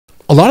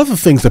A lot of the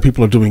things that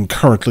people are doing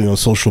currently on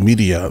social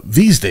media,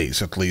 these days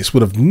at least,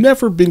 would have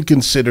never been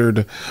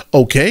considered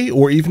okay,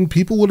 or even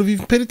people would have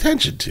even paid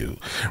attention to,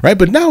 right?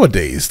 But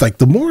nowadays, like,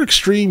 the more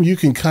extreme you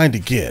can kind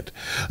of get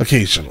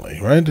occasionally,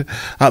 right,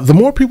 the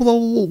more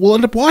people will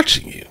end up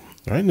watching you,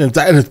 right? And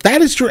if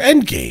that is your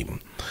end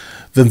game,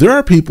 then there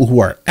are people who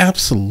are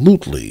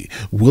absolutely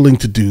willing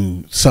to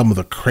do some of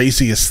the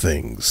craziest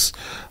things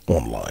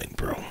online,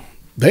 bro.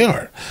 They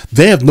are.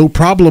 They have no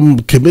problem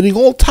committing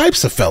all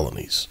types of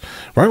felonies,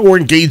 right? Or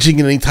engaging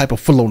in any type of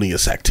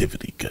felonious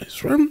activity,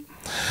 guys, right?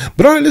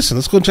 But all right, listen,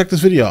 let's go and check this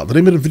video out. The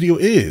name of the video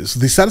is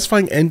The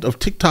Satisfying End of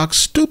TikTok's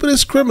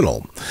Stupidest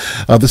Criminal.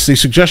 This is a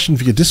suggestion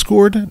via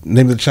Discord. The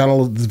name of the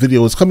channel this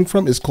video is coming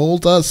from is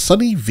called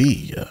Sunny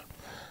V.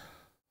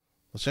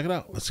 Let's check it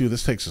out. Let's see where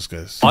this takes us,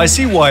 guys.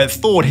 Icy Wyatt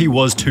thought he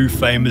was too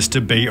famous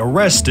to be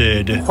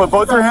arrested. Put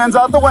both your hands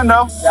out the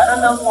window. I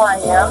don't know who I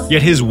am.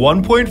 Yet his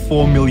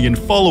 1.4 million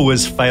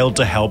followers failed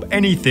to help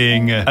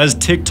anything, as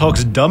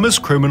TikTok's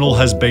dumbest criminal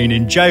has been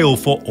in jail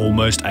for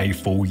almost a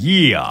full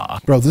year.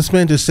 Bro, this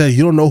man just said,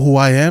 you don't know who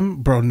I am?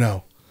 Bro,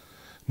 no.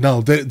 No,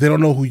 they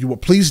don't know who you are.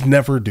 Please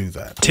never do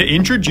that. To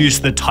introduce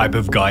the type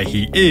of guy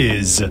he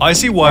is,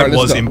 Icy Wyatt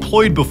was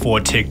employed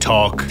before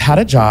TikTok. Had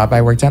a job,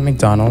 I worked at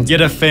McDonald's.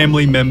 Yet a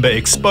family member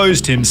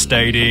exposed him,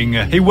 stating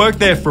he worked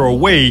there for a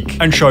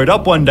week and showed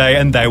up one day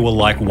and they were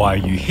like, why are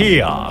you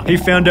here? He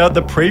found out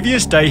the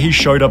previous day he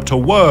showed up to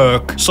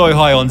work, so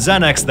high on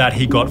Xanax that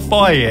he got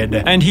fired,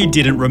 and he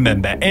didn't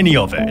remember any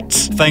of it.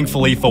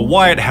 Thankfully for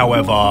Wyatt,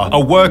 however, a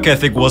work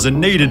ethic wasn't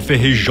needed for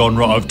his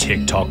genre of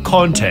TikTok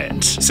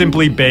content,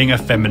 simply being a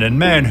feminine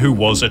man who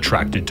was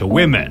attracted to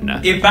women.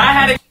 If I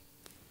had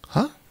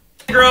a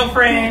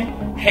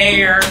girlfriend,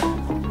 hair,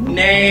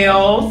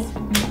 nails,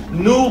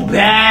 new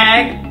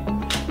bag,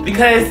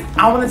 because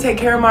I want to take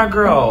care of my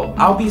girl.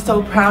 I'll be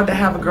so proud to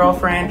have a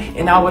girlfriend,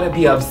 and I wouldn't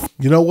be upset.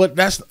 You know what?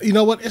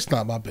 It's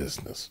not my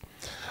business.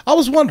 I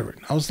was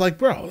wondering. I was like,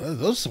 bro,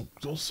 those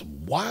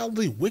some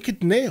wildly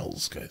wicked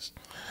nails, guys.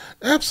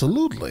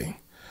 Absolutely.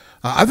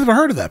 I've never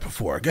heard of that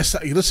before. I guess,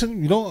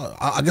 listen, you know,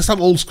 I guess I'm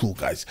old school,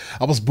 guys.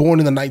 I was born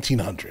in the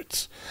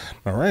 1900s.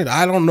 All right?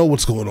 I don't know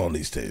what's going on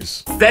these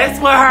days. That's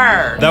for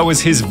her. That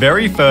was his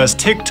very first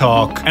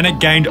TikTok, and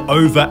it gained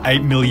over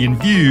 8 million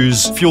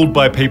views, fueled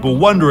by people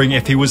wondering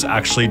if he was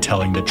actually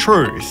telling the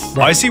truth.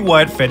 Right. Icy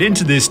Wyatt fed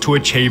into this to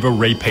achieve a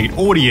repeat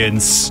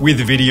audience, with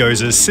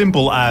videos as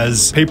simple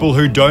as people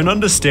who don't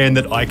understand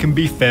that I can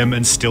be femme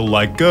and still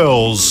like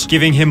girls,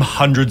 giving him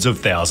hundreds of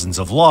thousands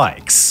of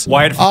likes.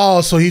 Wyatt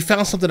so he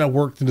found something that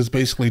worked and has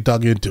basically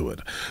dug into it.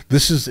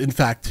 This is, in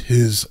fact,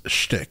 his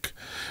shtick,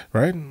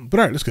 right?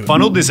 But all right, let's get it.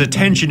 Funneled this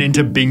attention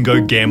into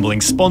bingo gambling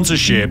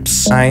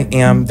sponsorships. I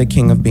am the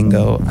king of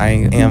bingo.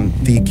 I am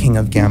the king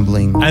of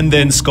gambling. And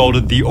then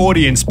scolded the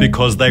audience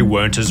because they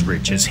weren't as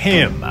rich as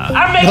him.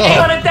 I make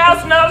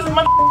 $800,000 a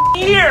month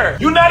year.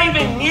 You're not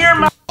even near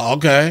my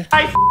Okay.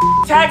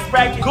 tax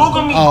bracket.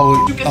 Google me.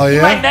 You can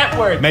see my net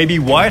worth. Maybe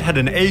Wyatt had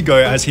an ego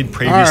as he'd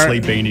previously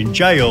been in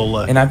jail.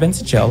 And I've been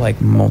to jail like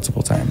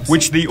multiple times.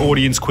 Which the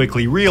audience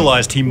quickly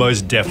realized he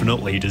most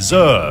definitely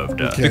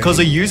deserved. Okay. Because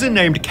a user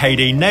named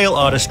KD Nail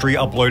Artistry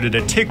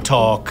uploaded a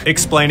TikTok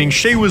explaining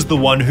she was the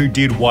one who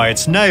did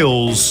Wyatt's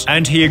nails,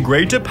 and he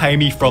agreed to pay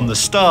me from the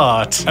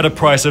start at a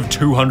price of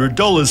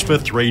 $200 for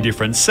 3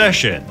 different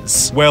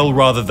sessions. Well,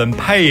 rather than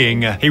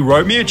paying, he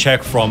wrote me a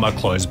check from a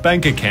closed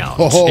bank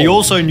account. He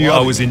also knew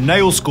I was in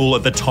nail school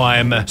at the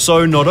time,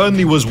 so not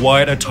only was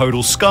Wyatt a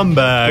total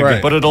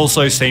scumbag, but it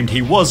also seemed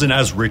he wasn't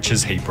as rich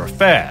as he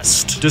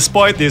professed.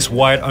 Despite this,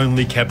 Wyatt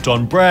only kept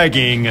on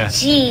bragging.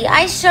 Gee,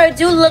 I sure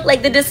do look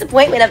like the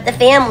disappointment of the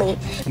family.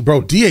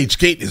 Bro, DH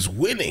Gate is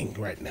winning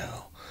right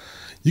now.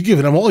 You're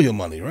giving them all your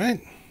money,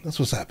 right? That's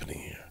what's happening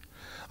here.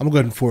 I'm going to go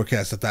ahead and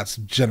forecast that that's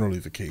generally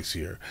the case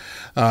here.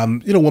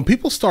 You know, when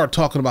people start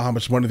talking about how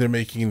much money they're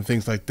making and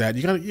things like that,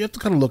 you have to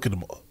kind of look at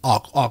them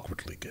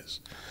awkwardly, guys.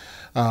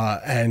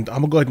 And I'm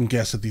gonna go ahead and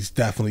guess that these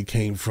definitely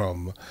came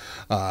from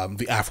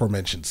the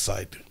aforementioned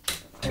site.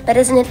 But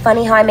isn't it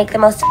funny how I make the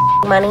most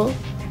money?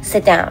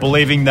 Sit down.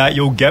 Believing that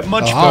you'll get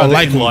much further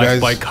in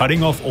life by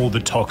cutting off all the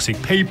toxic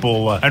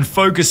people and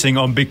focusing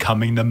on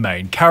becoming the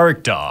main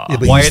character.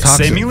 Wyatt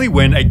seemingly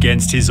went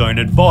against his own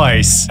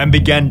advice and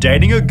began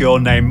dating a girl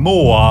named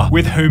Moore,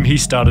 with whom he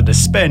started to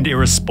spend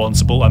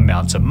irresponsible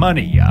amounts of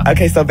money.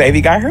 Okay, so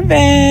baby got her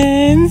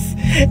Benz.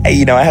 Hey,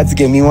 you know, I had to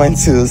get me one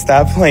too.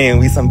 Stop playing.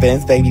 We some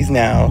Benz babies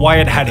now.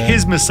 Wyatt had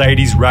his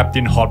Mercedes wrapped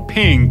in hot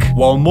pink,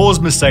 while Moore's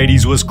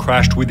Mercedes was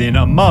crashed within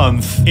a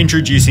month,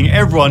 introducing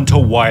everyone to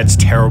Wyatt's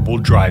terrible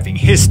driving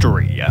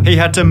history. He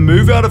had to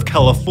move out of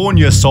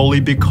California solely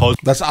because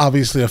that's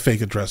obviously a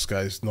fake address,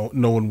 guys. No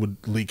one would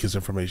leak his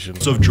information.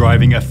 Of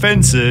driving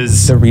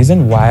offenses. The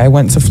reason why I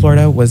went to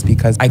Florida was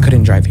because I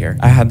couldn't drive here.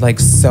 I had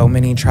like so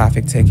many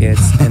traffic tickets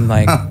and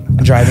like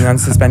driving on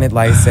suspended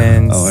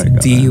license,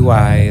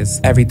 DUIs,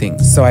 everything.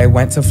 So I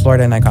went to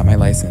Florida and I got my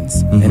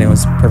license, and it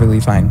was perfectly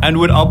fine. And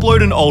would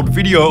upload an old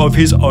video of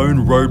his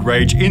own road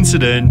rage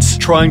incident,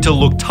 trying to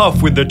look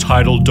tough with the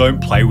title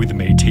 "Don't Play With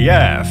Me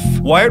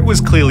TF." Wyatt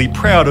was clearly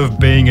proud of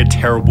being a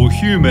terrible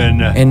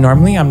human. And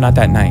normally I'm not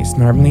that nice.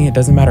 Normally it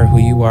doesn't matter who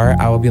you are,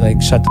 I will be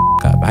like, shut the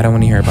f up. I don't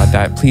want to hear about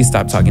that. Please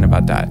stop talking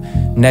about that.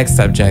 Next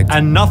subject.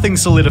 And nothing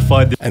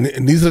solidified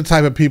And these are the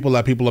type of people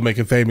that people are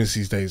making famous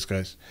these days,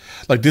 guys.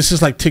 Like, this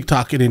is like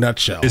TikTok in a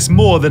nutshell. this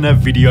more than a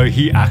video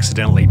he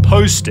accidentally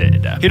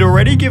posted. He'd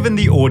already given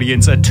the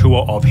audience a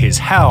tour of his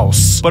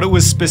house, but it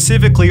was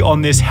specifically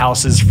on this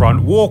house's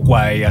front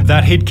walkway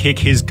that he'd kick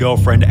his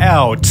girlfriend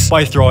out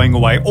by throwing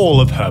away all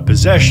of her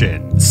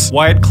possessions.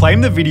 Wyatt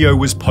claimed the video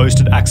was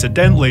posted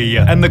accidentally,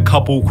 and the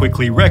couple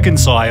quickly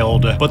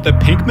reconciled, but the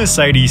pink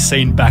Mercedes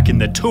seen back in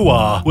the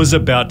tour was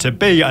about to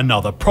be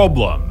another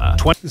problem.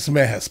 This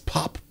man has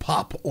pop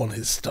on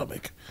his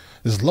stomach.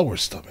 His lower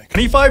stomach.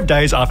 25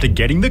 days after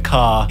getting the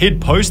car, he'd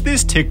post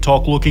this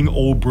TikTok looking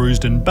all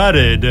bruised and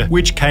battered,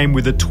 which came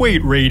with a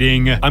tweet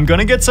reading, "I'm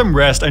gonna get some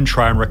rest and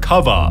try and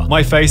recover.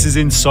 My face is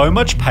in so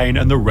much pain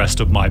and the rest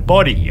of my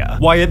body."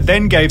 Wyatt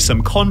then gave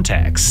some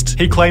context.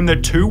 He claimed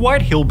that 2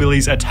 white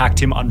hillbillies attacked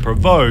him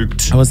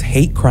unprovoked. I was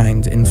hate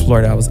crimed in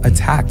Florida. I was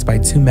attacked by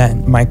 2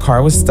 men. My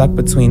car was stuck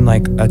between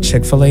like a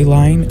Chick-fil-A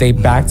line. They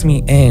backed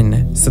me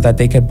in so that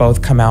they could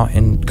both come out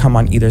and come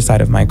on either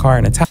side of my car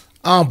and attack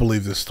I don't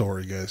believe this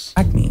story, guys.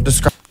 me.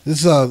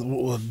 This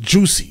is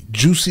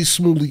juicy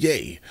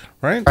sommelier,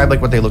 right?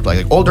 Like what they look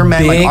like older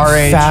men, Big, like our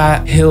age.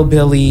 fat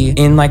hillbilly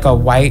in like a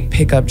white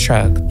pickup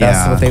truck.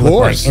 That's what they look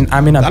like. And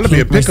I'm in a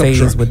pink Mercedes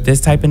truck with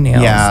this type of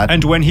nails. Yeah.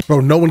 And when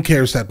Bro, no one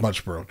cares that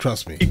much, bro.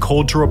 Trust me. he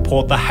called to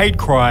report the hate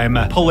crime,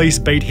 police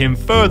beat him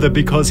further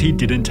because he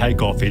didn't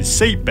take off his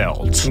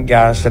seatbelt.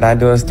 Gosh, should I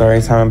do a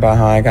story time about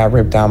how I got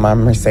ripped out my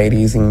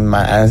Mercedes and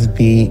my ass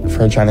beat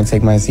for trying to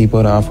take my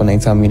seatbelt off when they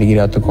tell me to get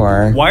out the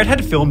car? Wyatt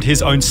had filmed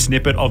his own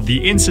snippet of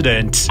the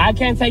incident. I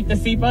can't take the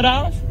seatbelt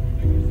off?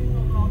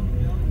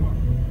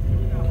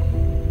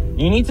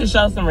 You need to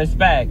show some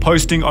respect.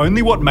 Posting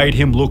only what made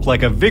him look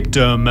like a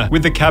victim,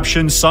 with the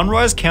caption,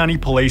 "Sunrise County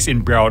Police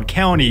in Broward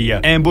County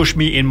ambushed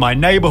me in my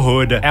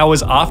neighborhood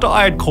hours after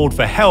I had called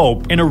for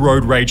help in a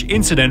road rage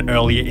incident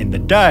earlier in the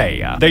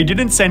day. They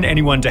didn't send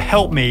anyone to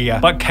help me,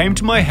 but came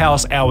to my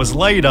house hours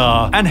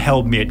later and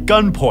held me at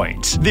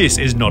gunpoint. This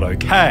is not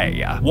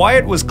okay."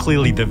 Wyatt was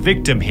clearly the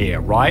victim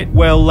here, right?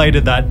 Well,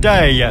 later that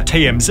day,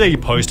 TMZ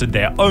posted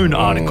their own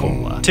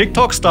article.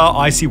 TikTok star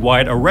Icy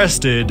Wyatt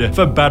arrested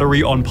for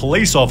battery on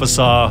police officer,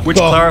 which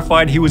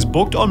clarified he was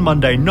booked on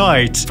Monday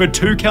night for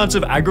 2 counts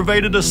of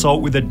aggravated assault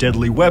with a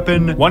deadly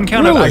weapon, 1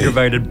 count of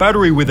aggravated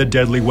battery with a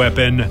deadly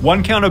weapon,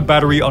 1 count of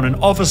battery on an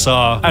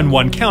officer, and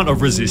 1 count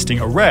of resisting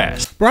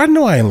arrest. Bro, I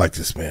know I ain't like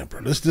this man,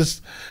 bro.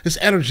 This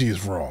energy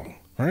is wrong.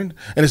 Right?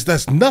 And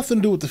that's nothing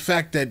to do with the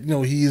fact that, you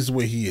know, he is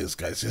where he is,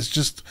 guys. It's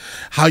just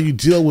how you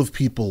deal with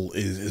people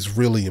is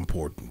really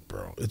important,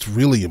 bro. It's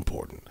really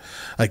important.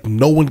 Like,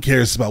 no one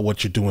cares about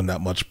what you're doing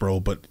that much, bro,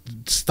 but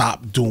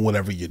stop doing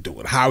whatever you're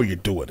doing, how you're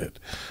doing it,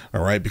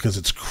 all right? Because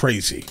it's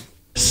crazy.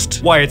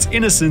 Wyatt's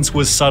innocence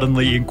was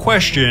suddenly in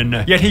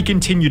question, yet he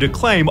continued to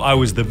claim I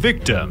was the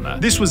victim.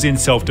 This was in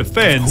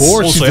self-defense,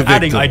 also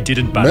adding I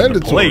didn't batter the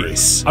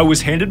police. I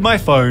was handed my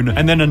phone,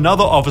 and then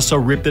another officer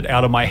ripped it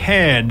out of my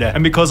hand,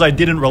 and because I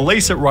didn't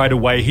release it right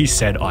away, he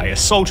said I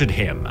assaulted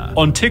him.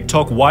 On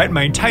TikTok, Wyatt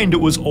maintained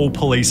it was all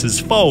police's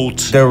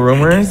fault. The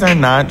rumors are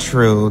not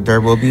true.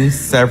 There will be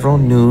several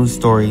news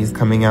stories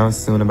coming out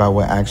soon about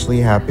what actually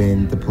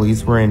happened. The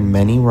police were in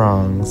many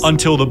wrongs.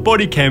 Until the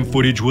body cam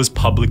footage was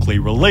publicly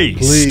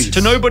released. To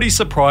nobody's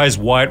surprise,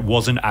 Wyatt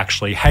wasn't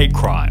actually hate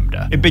crimed.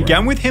 It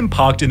began with him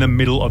parked in the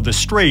middle of the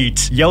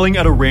street, yelling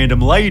at a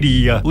random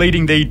lady,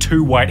 leading the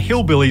 2 white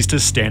hillbillies to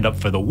stand up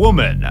for the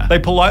woman. They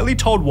politely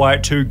told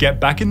Wyatt to get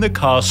back in the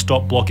car,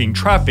 stop blocking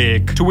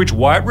traffic, to which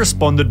Wyatt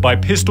responded by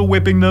pistol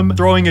whipping them,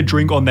 throwing a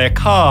drink on their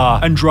car,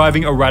 and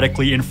driving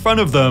erratically in front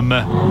of them.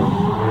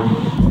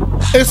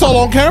 It's all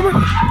on camera?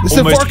 It's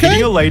in 4K? Almost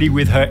hitting a lady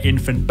with her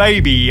infant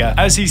baby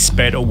as he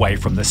sped away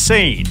from the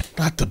scene.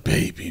 Not the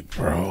baby,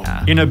 bro.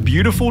 In a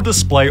beautiful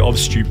display of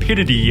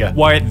stupidity,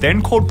 Wyatt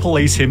then called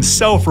police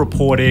himself,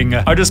 reporting,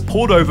 "I just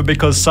pulled over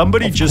because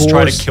somebody just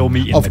tried to kill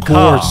me in the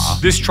car.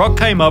 This truck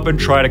came up and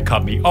tried to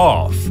cut me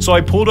off. So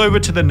I pulled over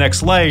to the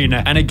next lane,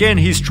 and again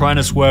he's trying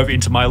to swerve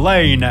into my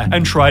lane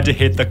and tried to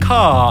hit the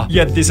car,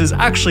 yet this is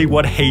actually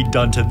what he'd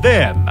done to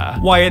them."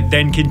 Wyatt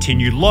then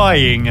continued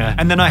lying,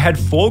 and then I had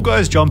 4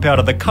 guys jump out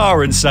of the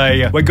car and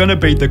say, "We're gonna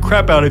beat the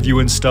crap out of you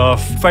and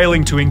stuff,"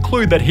 failing to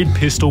include that he'd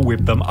pistol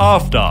whipped them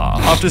after.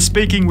 After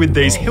speaking with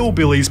these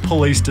hillbillies,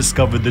 police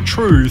discovered the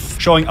truth,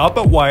 showing up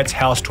at Wyatt's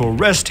house to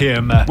arrest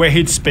him, where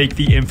he'd speak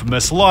the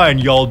infamous line,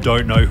 "Y'all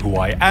don't know who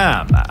I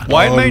am."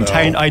 Wyatt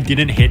maintained I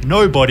didn't hit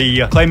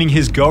nobody, claiming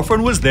his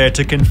girlfriend was there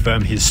to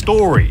confirm his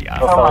story.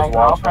 So my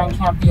girlfriend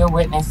can't be a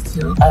witness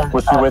to.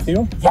 Was she with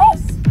you?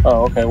 Yes.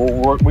 Oh, okay.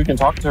 Well, we can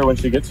talk to her when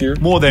she gets here.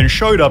 Moore then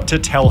showed up to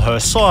tell her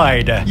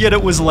side, yet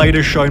it was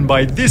later shown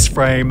by this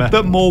frame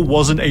that Moore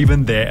wasn't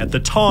even there at the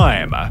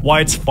time.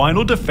 Wyatt's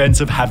final defense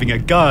of having a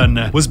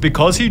gun was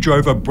because he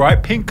drove a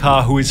bright pink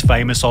car who is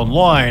famous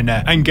online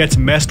and gets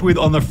messed with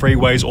on the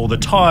freeways all the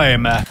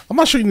time. I'm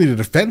not sure you need a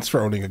defense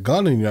for owning a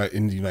gun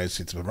in the United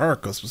States of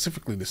America,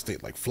 specifically in a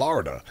state like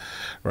Florida,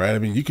 right? I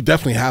mean, you could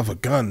definitely have a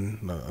gun.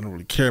 I don't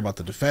really care about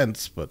the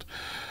defense, but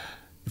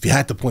if you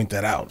had to point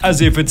that out. As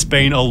if it's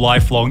been a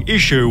lifelong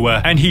issue,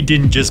 and he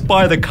didn't just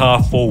buy the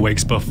car 4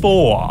 weeks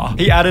before.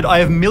 He added, "I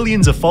have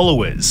millions of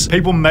followers.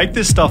 People make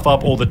this stuff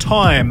up all the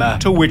time,"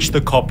 to which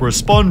the cop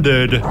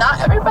responded,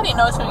 "Not everybody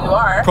knows who you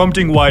are."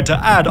 Prompting Wyatt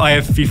to add, "I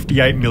have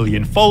 58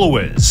 million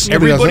followers.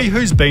 Everybody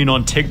who's been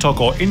on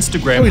TikTok or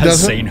Instagram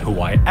has seen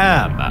who I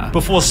am."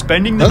 Before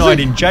spending the night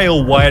in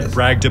jail, Wyatt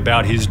bragged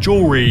about his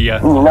jewelry. You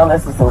know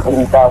this is an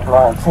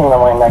 $80,000 chain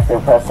I'm wearing next to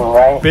person,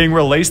 right? Being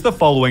released the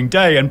following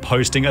day and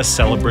posting a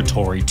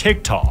celebratory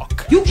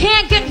TikTok. "You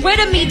can't get rid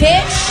of me,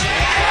 bitch.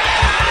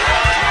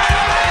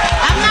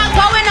 I'm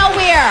not going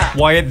nowhere."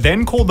 Wyatt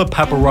then called the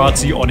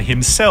paparazzi on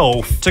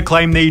himself to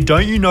claim the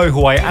 "don't you know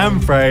who I am"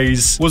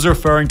 phrase was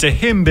referring to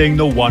him being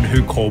the one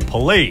who called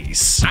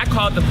police. I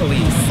called the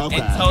police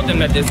and told them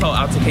that this whole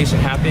altercation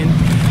happened.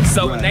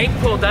 So when they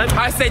pulled up,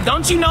 I said,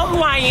 "Don't you know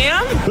who I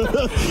am?"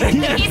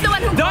 He's the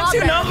one who Don't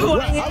you know who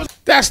I am?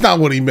 That's not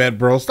what he meant,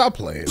 bro. Stop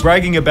playing.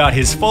 Bragging about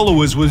his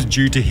followers was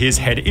due to his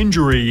head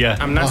injury.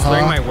 I'm not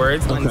slurring my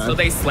words until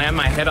they slam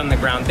my head on the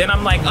ground. Then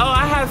I'm like, "Oh,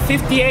 I have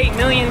 58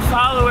 million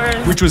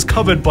followers." Which was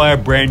covered by a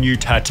brand new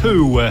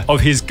tattoo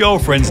of his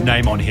girlfriend's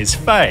name on his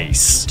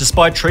face.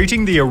 Despite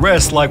treating the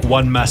arrest like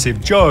one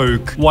massive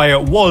joke,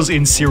 Wyatt was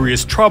in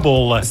serious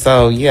trouble.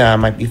 So yeah, I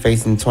might be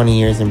facing 20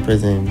 years in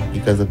prison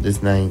because of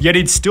this night. Yet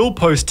he'd still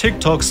post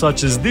TikToks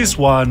such as this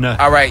one.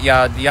 "Alright,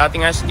 y'all, do y'all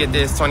think I should get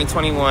this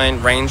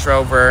 2021 Range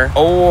Rover?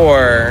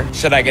 Or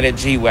should I get a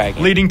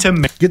G-Wagon?" Leading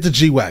to get the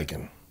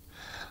G-Wagon.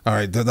 All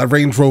right, that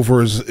Range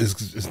Rover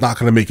is not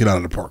going to make it out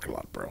of the parking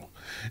lot, bro.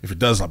 If it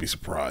does, I'll be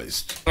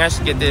surprised. "I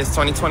should get this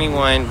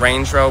 2021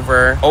 Range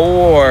Rover,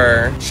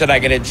 or should I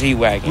get a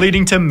G-Wagon?"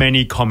 Leading to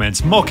many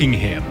comments mocking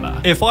him.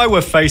 "If I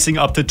were facing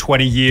up to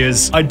 20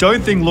 years, I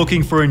don't think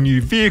looking for a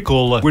new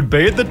vehicle would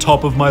be at the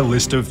top of my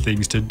list of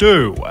things to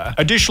do."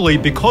 Additionally,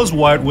 because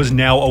Wyatt was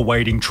now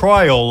awaiting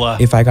trial,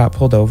 if I got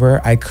pulled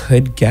over, I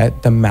could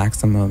get the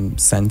maximum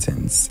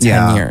sentence,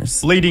 10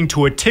 years. Leading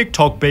to a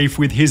TikTok beef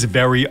with his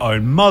very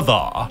own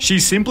mother. She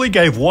simply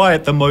gave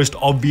Wyatt the most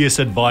obvious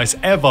advice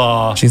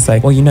ever. She's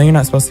like, "Well, you know you're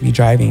not supposed to be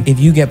driving. If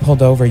you get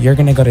pulled over, you're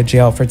gonna go to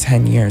jail for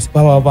 10 years,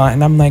 blah, blah, blah."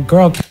 And I'm like,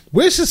 girl.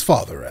 Where's his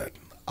father at?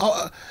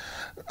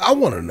 I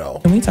want to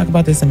know. Can we talk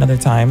about this another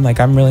time? Like,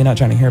 I'm really not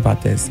trying to hear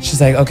about this. She's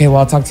like, "Okay, well,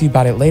 I'll talk to you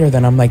about it later."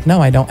 Then I'm like,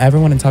 no, I don't ever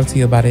want to talk to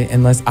you about it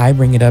unless I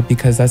bring it up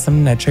because that's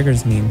something that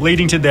triggers me.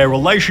 Leading to their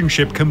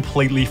relationship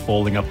completely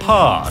falling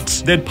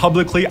apart. They'd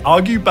publicly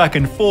argue back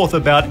and forth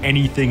about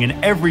anything and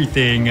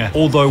everything,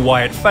 although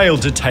Wyatt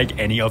failed to take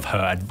any of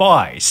her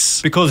advice.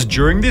 Because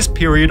during this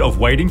period of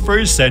waiting for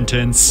his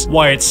sentence,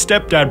 Wyatt's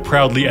stepdad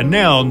proudly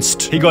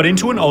announced he got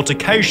into an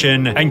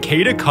altercation and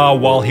keyed a car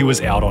while he was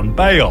out on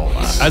bail.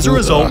 As a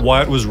result,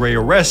 Wyatt was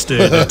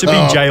rearrested to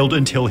be jailed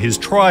until his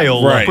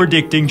trial,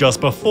 predicting just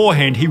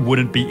beforehand he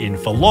wouldn't be in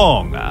for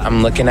long.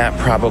 I'm looking at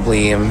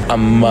probably a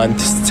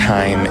month's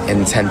time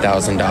and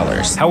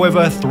 $10,000.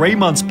 However, 3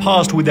 months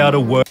passed without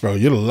a word. Bro,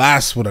 you're the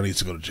last one that needs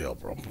to go to jail,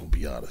 bro. I'm gonna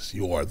be honest.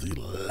 You are the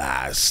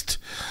last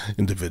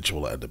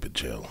individual to end up in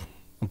jail.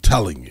 I'm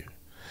telling you.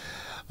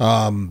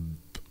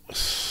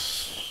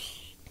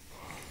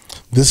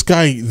 This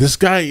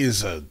guy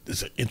is an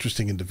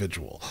interesting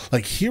individual.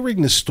 Like,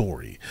 hearing this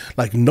story,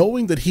 like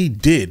knowing that he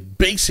did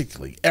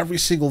basically every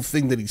single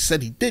thing that he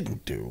said he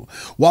didn't do,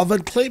 while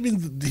then claiming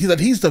that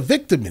he's the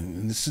victim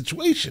in this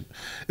situation,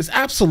 is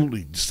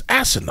absolutely just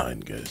asinine,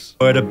 guys.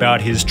 Word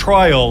about his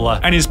trial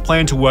and his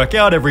plan to work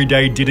out every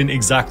day didn't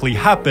exactly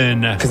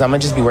happen. Because I'm gonna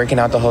just be working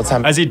out the whole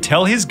time. As he'd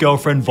tell his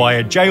girlfriend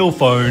via jail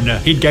phone,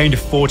 he'd gained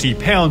 40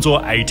 pounds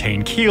or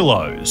 18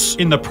 kilos.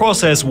 In the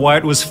process,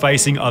 Wyatt was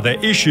facing other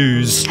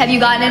issues. Have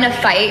you gotten in a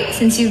fight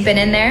since you've been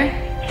in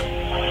there?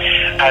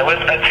 I was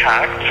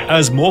attacked.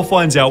 As Moore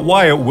finds out,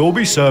 Wyatt will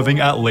be serving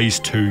at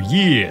least 2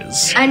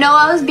 years. I know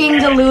I was being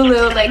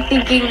delulu, like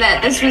thinking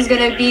that this was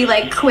gonna be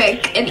like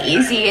quick and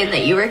easy and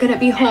that you were gonna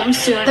be home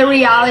soon. The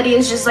reality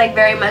is just like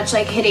very much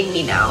like hitting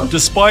me now.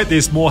 Despite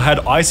this, Moore had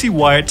Icy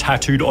Wyatt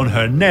tattooed on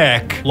her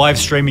neck, live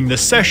streaming the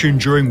session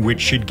during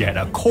which she'd get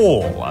a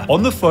call.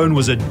 On the phone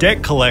was a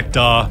debt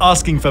collector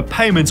asking for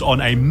payments on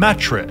a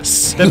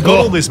mattress. They've got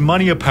all this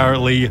money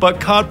apparently,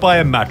 but can't buy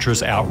a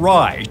mattress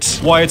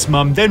outright. Wyatt's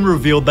mum then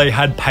revealed they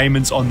had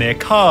payments on their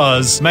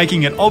cars,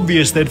 making it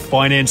obvious they'd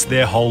financed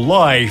their whole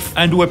life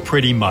and were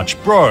pretty much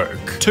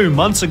broke. 2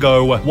 months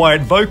ago,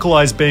 Wyatt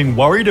vocalized being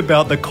worried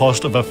about the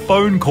cost of a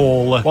phone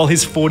call, while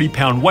his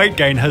 40-pound weight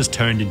gain has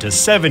turned into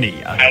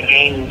 70. I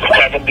gained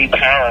 70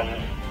 pounds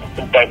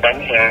since I've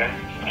been here.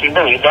 Do you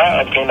believe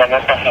that? I've gained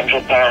almost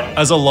 100 pounds.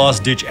 As a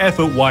last-ditch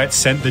effort, Wyatt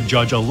sent the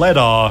judge a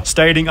letter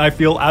stating, "I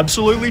feel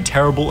absolutely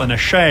terrible and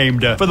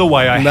ashamed for the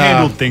way I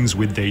handled things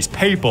with these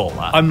people.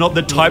 I'm not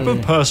the type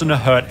of person to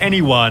hurt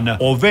anyone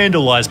or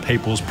vandalize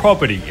people's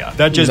property.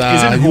 That just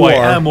isn't who I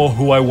am or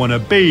who I want to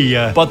be,"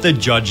 but the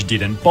judge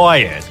didn't buy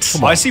it.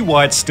 I see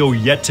Wyatt still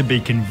yet to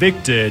be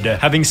convicted,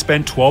 having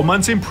spent 12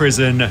 months in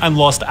prison and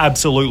lost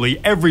absolutely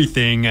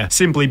everything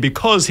simply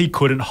because he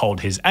couldn't hold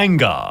his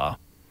anger.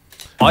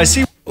 I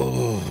see.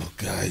 Oh,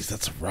 guys,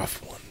 that's a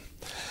rough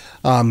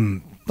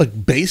one.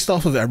 Like, based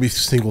off of every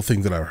single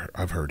thing that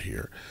I've heard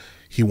here,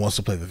 he wants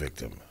to play the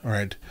victim. All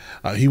right,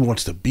 he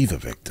wants to be the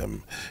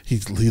victim. He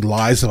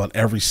lies about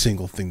every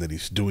single thing that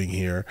he's doing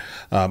here.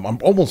 I'm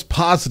almost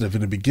positive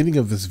in the beginning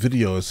of this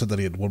video it said that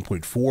he had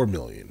 1.4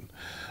 million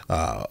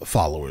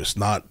followers,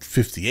 not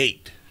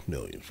 58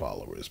 million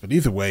followers. But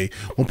either way,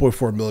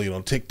 1.4 million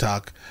on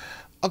TikTok.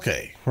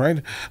 Okay,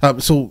 right?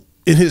 So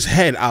in his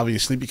head,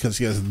 obviously, because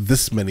he has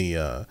this many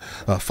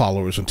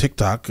followers on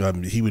TikTok,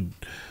 he would,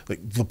 like,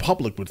 the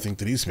public would think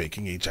that he's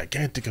making a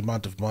gigantic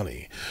amount of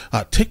money.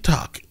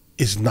 TikTok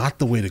is not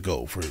the way to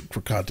go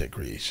for content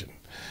creation,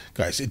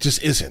 guys. It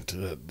just isn't.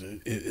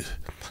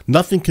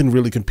 Nothing can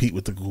really compete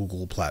with the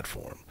Google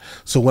platform.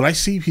 So when I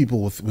see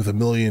people with 1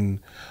 million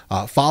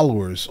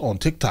followers on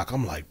TikTok,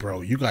 I'm like, bro,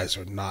 you guys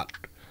are not.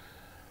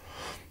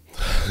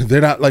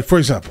 They're not, like, for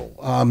example,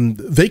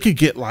 they could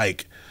get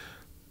like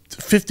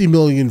 50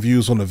 million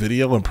views on a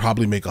video and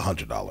probably make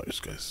 $100,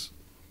 guys,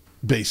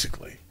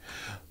 basically.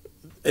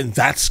 And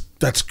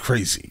that's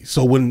crazy.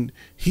 So when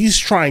he's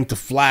trying to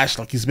flash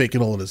like he's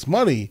making all of this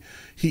money,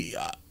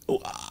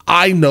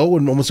 I know,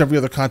 and almost every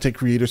other content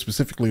creator,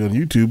 specifically on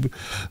YouTube,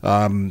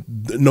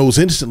 knows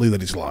instantly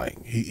that he's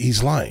lying.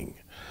 He's lying.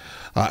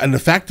 And the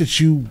fact that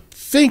you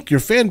think your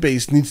fan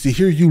base needs to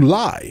hear you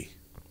lie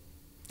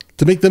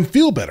to make them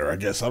feel better, I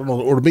guess, I don't know,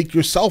 or to make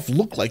yourself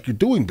look like you're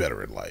doing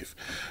better in life.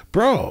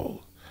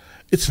 Bro,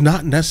 it's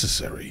not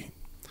necessary.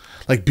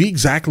 Like, be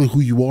exactly who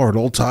you are at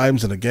all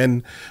times. And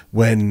again,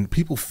 when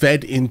people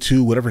fed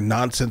into whatever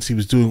nonsense he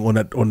was doing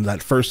on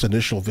that first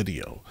initial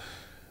video,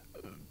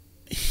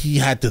 he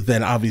had to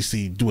then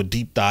obviously do a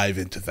deep dive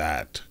into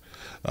that,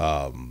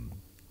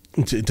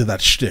 into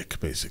that shtick,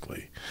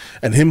 basically.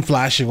 And him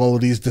flashing all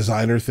of these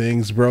designer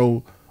things,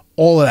 bro,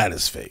 all of that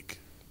is fake.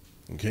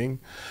 Okay,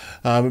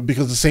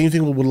 because the same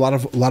thing what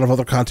a lot of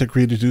other content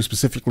creators do,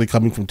 specifically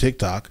coming from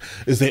TikTok,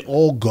 is they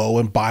all go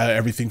and buy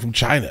everything from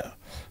China,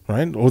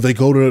 right? Or they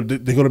go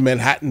to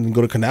Manhattan and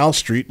go to Canal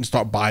Street and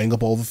start buying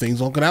up all the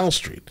things on Canal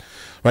Street,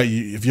 right?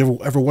 If you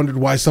ever wondered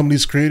why some of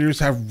these creators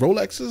have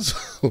Rolexes,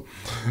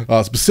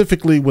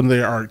 specifically when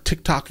they are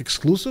TikTok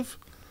exclusive,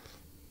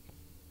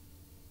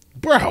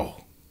 bro.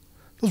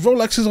 Those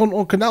Rolexes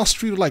on Canal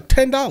Street are like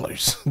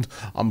 $10.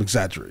 I'm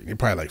exaggerating. They're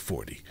probably like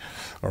 40.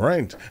 All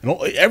right. And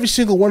every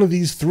single one of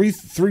these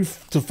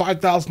 $3,000 to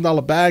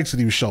 $5,000 bags that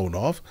he was showing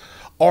off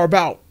are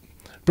about,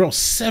 bro,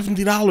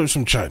 $70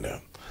 from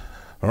China.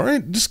 All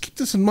right. Just keep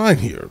this in mind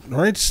here. All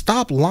right.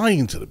 Stop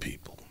lying to the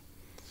people.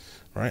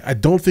 All right. I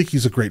don't think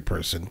he's a great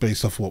person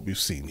based off what we've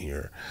seen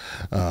here.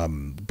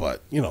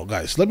 But, you know,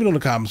 guys, let me know in the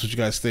comments what you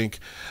guys think.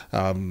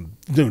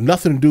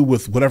 Nothing to do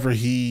with whatever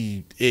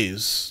he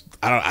is.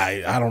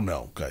 I don't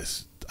know,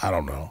 guys. I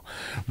don't know,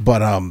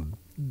 but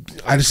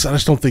I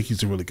just don't think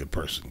he's a really good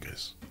person,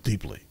 guys.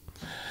 Deeply.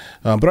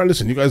 But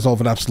listen, you guys all have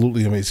an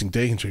absolutely amazing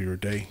day. Enjoy your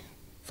day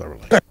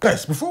thoroughly,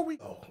 guys. Before we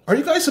go, are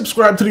you guys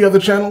subscribed to the other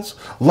channels?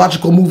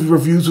 Logical Movie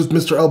Reviews with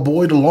Mr. L.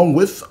 Boyd, along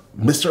with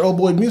Mr. L.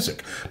 Boyd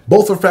Music.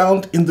 Both are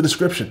found in the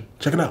description.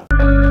 Check it out.